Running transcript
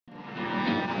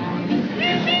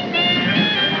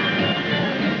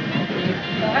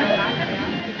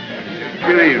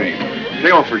Good evening.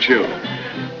 Table for two.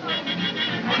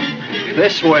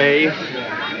 This way.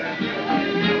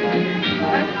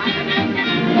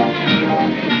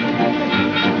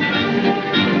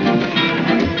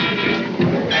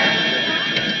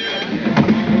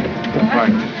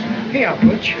 Here,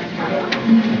 Butch.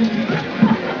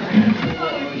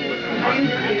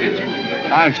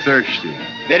 I'm thirsty.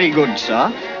 Very good, sir.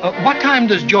 What time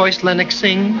does Joyce Lennox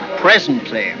sing?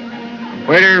 Presently.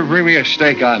 Waiter, bring me a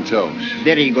steak on toast.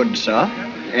 Very good, sir.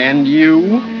 And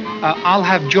you? I'll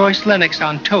have Joyce Lennox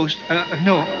on toast.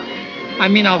 No. I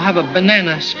mean, I'll have a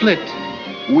banana split.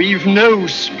 We've no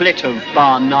split of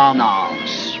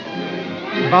bananas.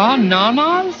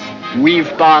 Bananas? We've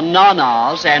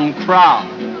bananas and crown.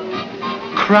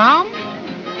 Crown?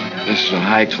 This is a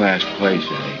high-class place,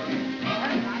 Eddie.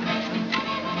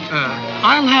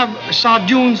 I'll have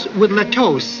sardines with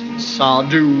Latos.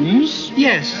 Sardines?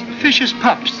 Yes, fish's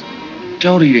pups.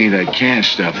 Don't eat any of that canned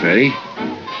stuff, Eddie.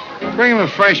 Bring him a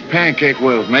fresh pancake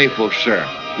with maple syrup.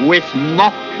 With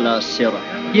Mockler syrup.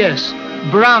 Yes,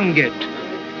 branget.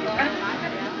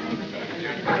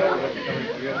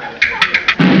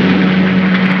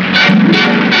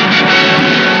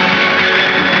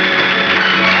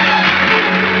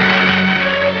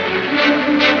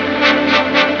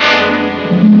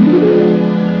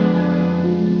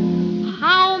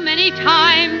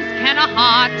 A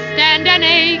heart stand an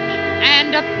ache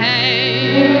and a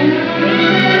pain?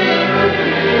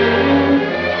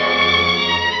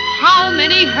 How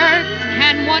many hurts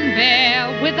can one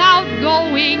bear without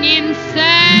going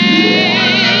insane?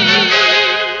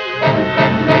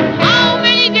 How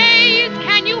many days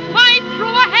can you fight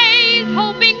through a haze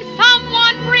hoping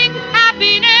someone brings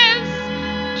happiness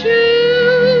to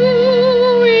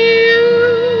you?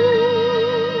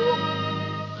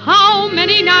 How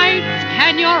many nights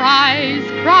can your eyes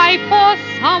cry for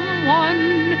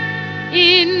someone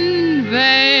in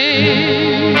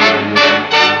vain?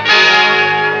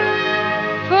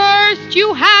 First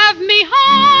you have me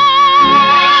high,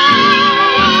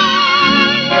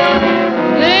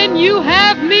 then you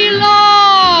have me low.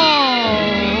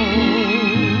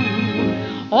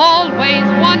 Always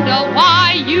wonder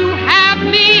why you have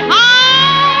me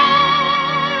high,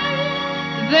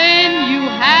 then you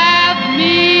have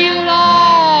me low.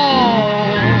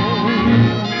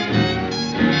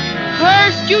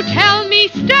 First you tell me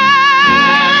stay,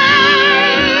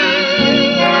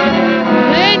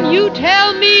 then you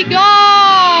tell me go.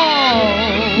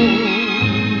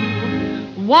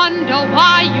 Wonder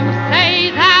why you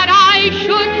say that I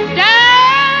should stay,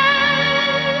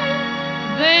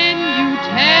 then you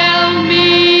tell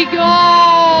me go.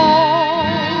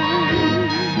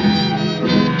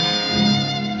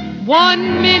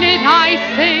 1 minute I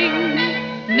sing,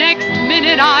 next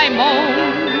minute I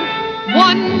moan.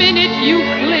 1 minute you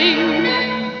cling,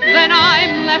 then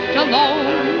I'm left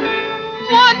alone.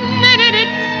 1 minute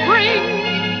it's spring,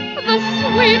 the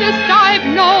sweetest I've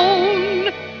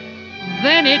known.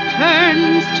 Then it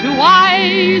turns to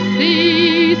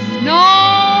icy snow.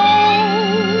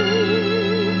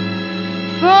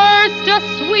 First a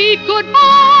sweet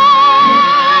goodbye,